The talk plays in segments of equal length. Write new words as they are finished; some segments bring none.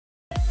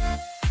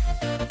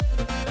Hello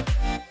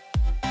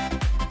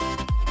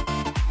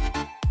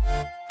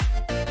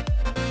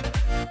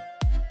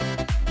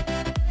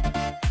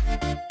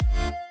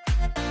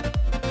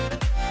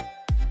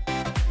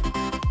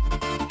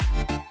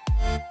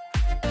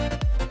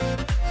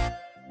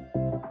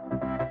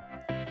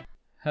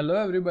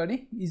everybody,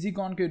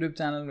 EzQuant के YouTube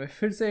channel में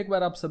फिर से एक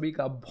बार आप सभी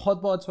का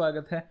बहुत बहुत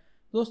स्वागत है।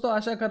 दोस्तों,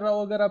 आशा कर रहा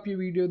हूँ अगर आप ये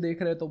वीडियो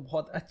देख रहे हैं तो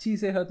बहुत अच्छी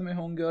सेहत में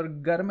होंगे और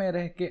घर में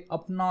रह के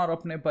अपना और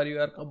अपने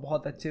परिवार का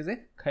बहुत अच्छे से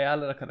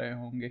ख्याल रख रहे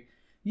होंगे।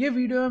 ये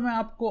वीडियो में मैं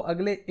आपको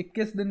अगले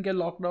 21 दिन के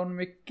लॉकडाउन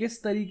में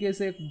किस तरीके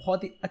से एक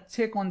बहुत ही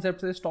अच्छे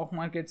कॉन्सेप्ट से स्टॉक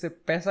मार्केट से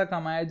पैसा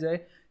कमाया जाए,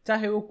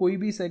 चाहे वो कोई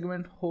भी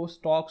सेगमेंट हो,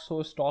 स्टॉक्स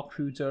हो, स्टॉक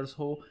फ्यूचर्स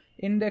हो,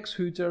 इंडेक्स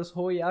फ्यूचर्स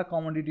हो या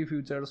कमोडिटी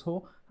फ्यूचर्स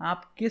हो,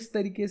 आप किस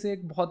तरीके से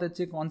एक बहुत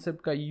अच्छे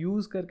कॉन्सेप्ट का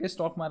यूज़ करके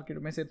स्टॉक मार्केट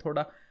में से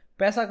थोड़ा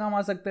पैसा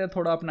कमा सकते हैं,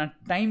 थोड़ा अपना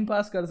टाइम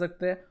पास कर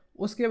सकते हैं,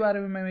 उसके बारे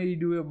में मैं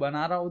वीडियो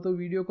बना रहा हूँ। तो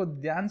वीडियो को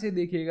ध्यान से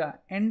देखिएगा,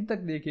 एंड तक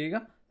देखिएगा,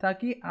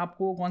 ताकि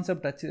आपको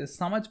कॉन्सेप्ट अच्छे से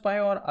समझ पाए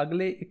और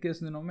अगले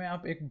 21 दिनों में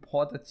आप एक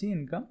बहुत अच्छी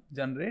इनकम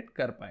जनरेट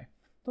कर पाए।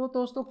 तो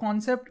दोस्तों,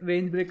 कॉन्सेप्ट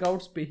रेंज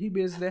ब्रेकआउट्स पे ही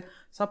बेस्ड है।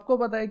 सबको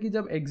पता है कि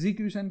जब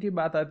एग्जीक्यूशन की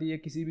बात आती है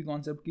किसी भी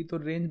कॉन्सेप्ट की तो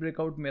रेंज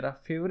ब्रेकआउट मेरा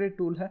फेवरेट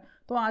टूल है।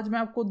 तो आज मैं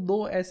आपको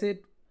दो ऐसे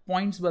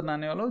पॉइंट्स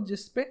बताने वाला हूँ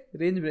जिस पे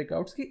रेंज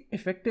ब्रेकआउट्स की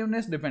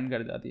इफेक्टिवनेस डिपेंड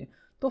कर जाती है।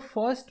 तो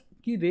फर्स्ट,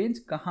 की रेंज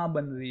कहाँ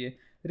बन रही है।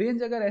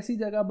 रेंज अगर ऐसी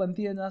जगह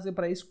बनती है जहाँ से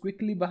प्राइस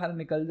क्विकली बाहर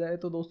निकल जाए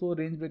तो दोस्तों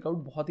रेंज ब्रेकआउट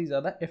बहुत ही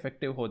ज़्यादा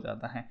इफेक्टिव हो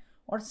जाता है।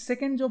 और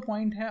सेकंड जो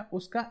पॉइंट है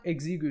उसका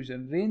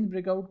एग्जीक्यूशन, रेंज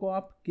ब्रेकआउट को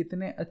आप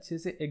कितने अच्छे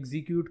से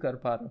एग्जीक्यूट कर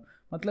पा रहे हो।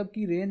 मतलब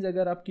कि रेंज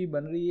अगर आपकी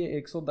बन रही है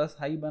 110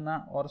 हाई बना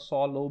और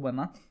 100 लो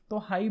बना, तो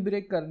हाई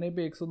ब्रेक करने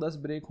पे 110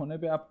 ब्रेक होने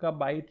पे आपका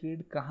बाई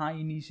ट्रेड कहाँ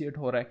इनिशिएट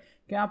हो रहा है।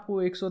 क्या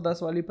आपको 110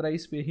 वाली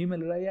प्राइस पे ही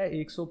मिल रहा है या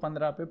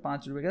 115 पे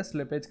 5 रुपये का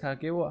स्लिपेज खा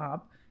के वो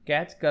आप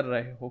कैच कर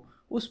रहे हो,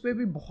 उस पर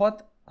भी बहुत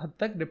हद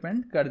तक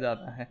डिपेंड कर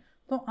जाता है।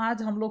 तो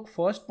आज हम लोग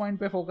फर्स्ट पॉइंट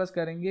पे फोकस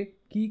करेंगे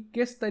कि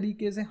किस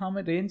तरीके से हम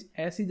रेंज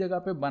ऐसी जगह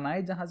पे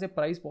बनाए जहां से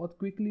प्राइस बहुत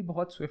क्विकली,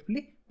 बहुत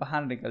स्विफ्टली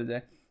बाहर निकल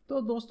जाए।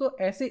 तो दोस्तों,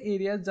 ऐसे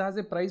एरियाज जहां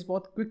से प्राइस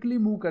बहुत क्विकली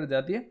मूव कर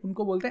जाती है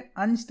उनको बोलते हैं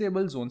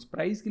अनस्टेबल जोन्स।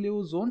 प्राइस के लिए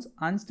वो जोन्स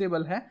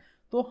अनस्टेबल है,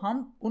 तो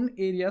हम उन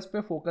एरियाज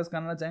पे फोकस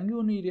करना चाहेंगे।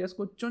 उन एरियाज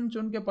को चुन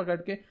चुन के पकड़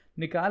के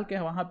निकाल के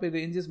वहां पे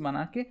रेंजेस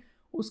बना के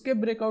उसके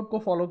ब्रेकआउट को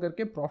फॉलो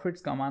करके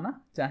प्रॉफिट्स कमाना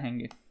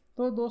चाहेंगे।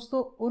 तो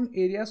दोस्तों, उन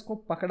एरियाज को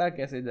पकड़ा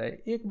कैसे जाए।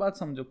 एक बात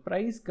समझो,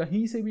 प्राइस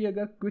कहीं से भी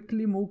अगर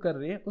क्विकली मूव कर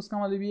रही है उसका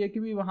मतलब ये है कि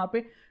भी वहाँ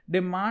पे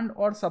डिमांड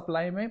और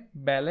सप्लाई में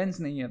बैलेंस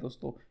नहीं है।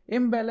 दोस्तों,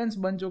 इम्बैलेंस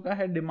बन चुका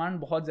है, डिमांड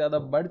बहुत ज़्यादा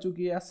बढ़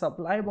चुकी है या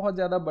सप्लाई बहुत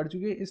ज़्यादा बढ़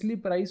चुकी है, इसलिए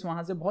प्राइस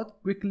वहाँ से बहुत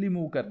क्विकली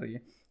मूव कर रही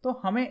है। तो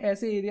हमें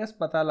ऐसे एरियाज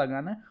पता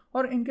लगाना है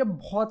और इनके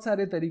बहुत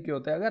सारे तरीके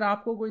होते हैं। अगर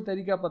आपको कोई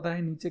तरीका पता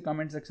है नीचे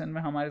कमेंट सेक्शन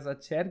में हमारे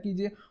साथ शेयर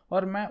कीजिए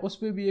और मैं उस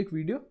पर भी एक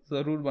वीडियो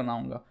ज़रूर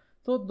बनाऊँगा।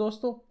 तो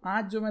दोस्तों,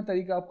 आज जो मैं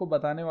तरीका आपको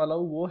बताने वाला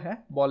हूँ वो है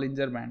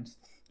बॉलिंजर बैंड्स।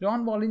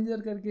 जॉन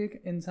बॉलिंजर करके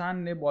एक इंसान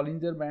ने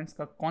बॉलिंजर बैंड्स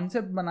का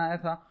कॉन्सेप्ट बनाया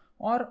था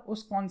और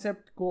उस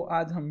कॉन्सेप्ट को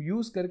आज हम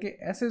यूज़ करके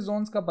ऐसे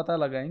जोन्स का पता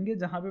लगाएंगे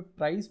जहाँ पे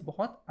प्राइस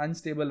बहुत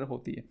अनस्टेबल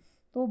होती है।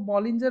 तो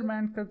बॉलिंजर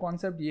बैंड का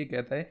कॉन्सेप्ट ये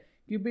कहता है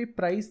कि भाई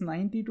price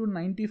 90 to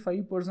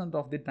 95%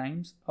 of the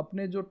times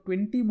अपने जो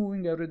 20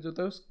 मूविंग एवरेज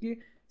होता है उसके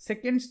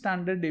सेकेंड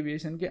स्टैंडर्ड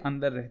डेविएशन के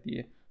अंदर रहती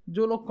है।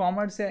 जो लोग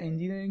कॉमर्स या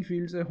इंजीनियरिंग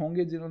फील्ड से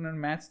होंगे, जिन्होंने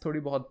मैथ्स थोड़ी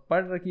बहुत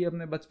पढ़ रखी है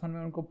अपने बचपन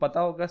में, उनको पता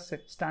होगा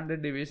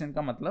स्टैंडर्ड डेविएशन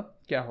का मतलब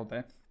क्या होता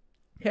है।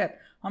 खैर,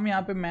 हम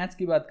यहाँ पे मैथ्स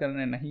की बात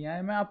करने नहीं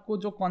आए। मैं आपको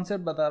जो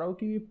कॉन्सेप्ट बता रहा हूँ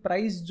कि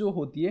प्राइस जो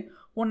होती है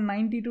वो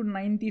 90 to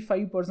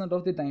 95%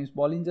 of the times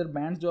Bollinger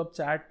bands जो आप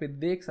चार्ट पे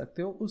देख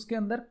सकते हो उसके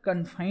अंदर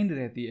कन्फाइंड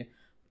रहती है।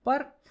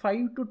 पर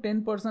 5 to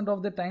 10%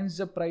 ऑफ द टाइम्स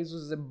जब प्राइस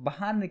उससे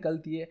बाहर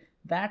निकलती है,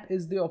 that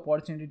is the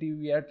opportunity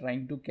we are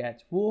trying to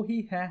catch. वो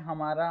ही है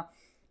हमारा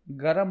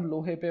गरम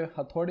लोहे पे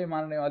हथौड़े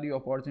मारने वाली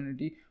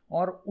अपॉर्चुनिटी,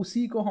 और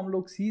उसी को हम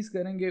लोग सीज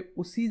करेंगे।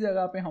 उसी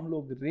जगह पे हम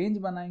लोग रेंज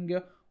बनाएंगे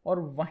और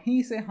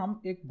वहीं से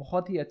हम एक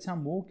बहुत ही अच्छा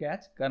मूव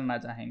कैच करना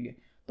चाहेंगे।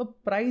 तो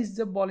प्राइस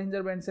जब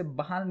बॉलिंजर बैंड से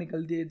बाहर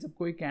निकलती है, जब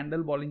कोई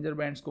कैंडल बॉलिंजर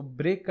बैंड्स को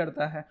ब्रेक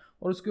करता है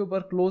और उसके ऊपर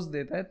क्लोज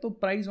देता है, तो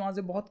प्राइस वहाँ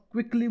से बहुत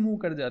क्विकली मूव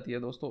कर जाती है।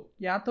 दोस्तों,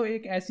 या तो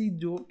एक ऐसी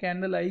जो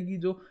कैंडल आएगी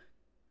जो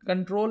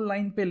कंट्रोल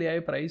लाइन पे ले आए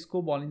प्राइस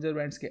को, बॉलिंजर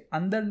बैंड्स के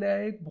अंदर ले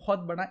आए, एक बहुत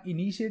बड़ा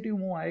इनिशिएटिव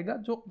मूव आएगा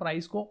जो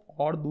प्राइस को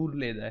और दूर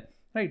ले जाए,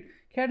 राइट।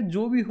 खैर,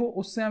 जो भी हो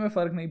उससे हमें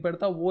फ़र्क नहीं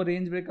पड़ता। वो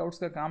रेंज ब्रेकआउट्स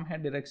का काम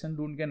है डायरेक्शन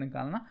ढूंढ के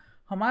निकालना।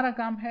 हमारा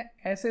काम है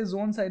ऐसे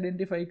जोन्स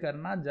आइडेंटिफाई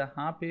करना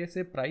जहाँ पे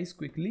से प्राइस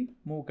क्विकली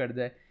मूव कर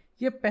जाए।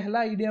 ये पहला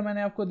आइडिया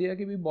मैंने आपको दिया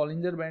कि भी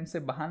बॉलिंजर बैंड से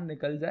बाहर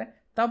निकल जाए,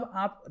 तब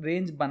आप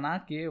रेंज बना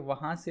के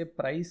वहाँ से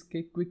प्राइस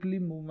के क्विकली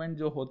मूवमेंट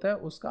जो होता है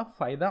उसका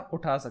फ़ायदा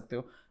उठा सकते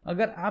हो।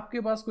 अगर आपके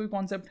पास कोई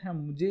कॉन्सेप्ट है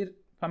मुझे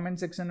कमेंट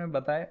सेक्शन में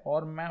बताएं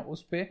और मैं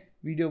उस पर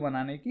वीडियो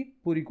बनाने की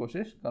पूरी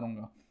कोशिश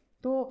करूँगा।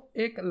 तो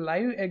एक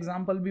लाइव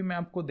एग्जांपल भी मैं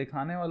आपको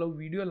दिखाने वाला हूँ।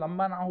 वीडियो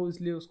लंबा ना हो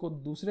इसलिए उसको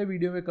दूसरे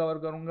वीडियो में कवर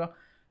करूँगा।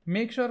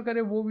 मेक श्योर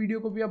करें वो वीडियो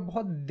को भी आप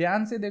बहुत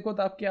ध्यान से देखो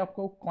ताकि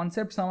आपको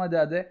कॉन्सेप्ट समझ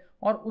आ जाए,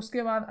 और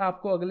उसके बाद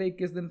आपको अगले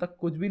 21 दिन तक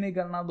कुछ भी नहीं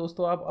करना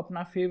दोस्तों। आप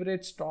अपना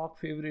favourite stock,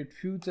 favourite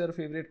future,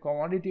 favourite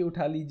commodity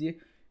उठा लीजिए,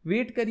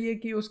 वेट करिए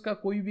कि उसका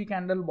कोई भी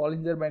कैंडल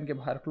बॉलिंजर बैंड के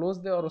बाहर क्लोज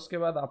दे और उसके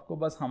बाद आपको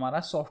बस हमारा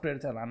सॉफ्टवेयर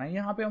चलाना है।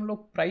 यहाँ पे हम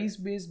लोग प्राइस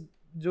बेस्ड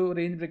जो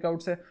रेंज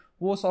ब्रेकआउट्स है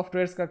वो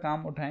सॉफ्टवेयर्स का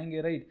काम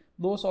उठाएंगे, राइट।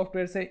 2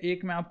 सॉफ्टवेयर से,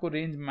 एक में आपको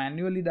रेंज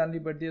मैन्युअली डालनी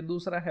पड़ती है,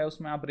 दूसरा है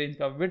उसमें आप रेंज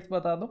का विड्थ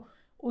बता दो,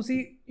 उसी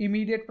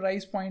इमीडिएट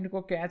प्राइस पॉइंट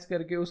को कैच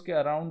करके उसके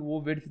अराउंड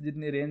वो विड्थ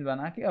जितनी रेंज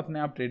बना के अपने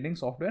आप ट्रेडिंग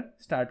सॉफ्टवेयर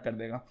स्टार्ट कर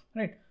देगा,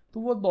 राइट। तो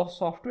वो 2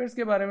 सॉफ्टवेयर्स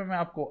के बारे में मैं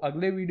आपको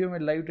अगले वीडियो में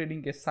लाइव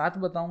ट्रेडिंग के साथ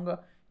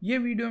बताऊंगा। ये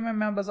वीडियो में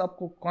मैं बस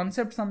आपको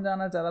कॉन्सेप्ट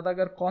समझाना चाह रहा था।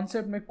 अगर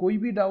कॉन्सेप्ट में कोई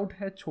भी डाउट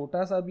है,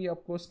 छोटा सा भी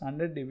आपको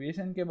स्टैंडर्ड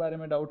डेविएशन के बारे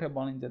में डाउट है,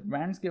 बॉलिंजर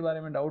बैंड्स के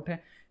बारे में डाउट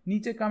है,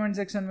 नीचे कमेंट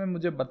सेक्शन में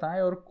मुझे बताएं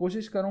और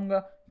कोशिश करूंगा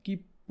कि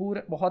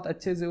पूरे बहुत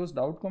अच्छे से उस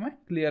डाउट को मैं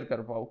क्लियर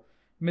कर पाऊँ।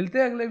 मिलते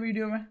हैं अगले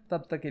वीडियो में,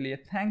 तब तक के लिए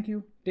थैंक यू,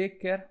 टेक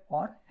केयर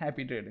और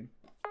हैप्पी ट्रेडिंग।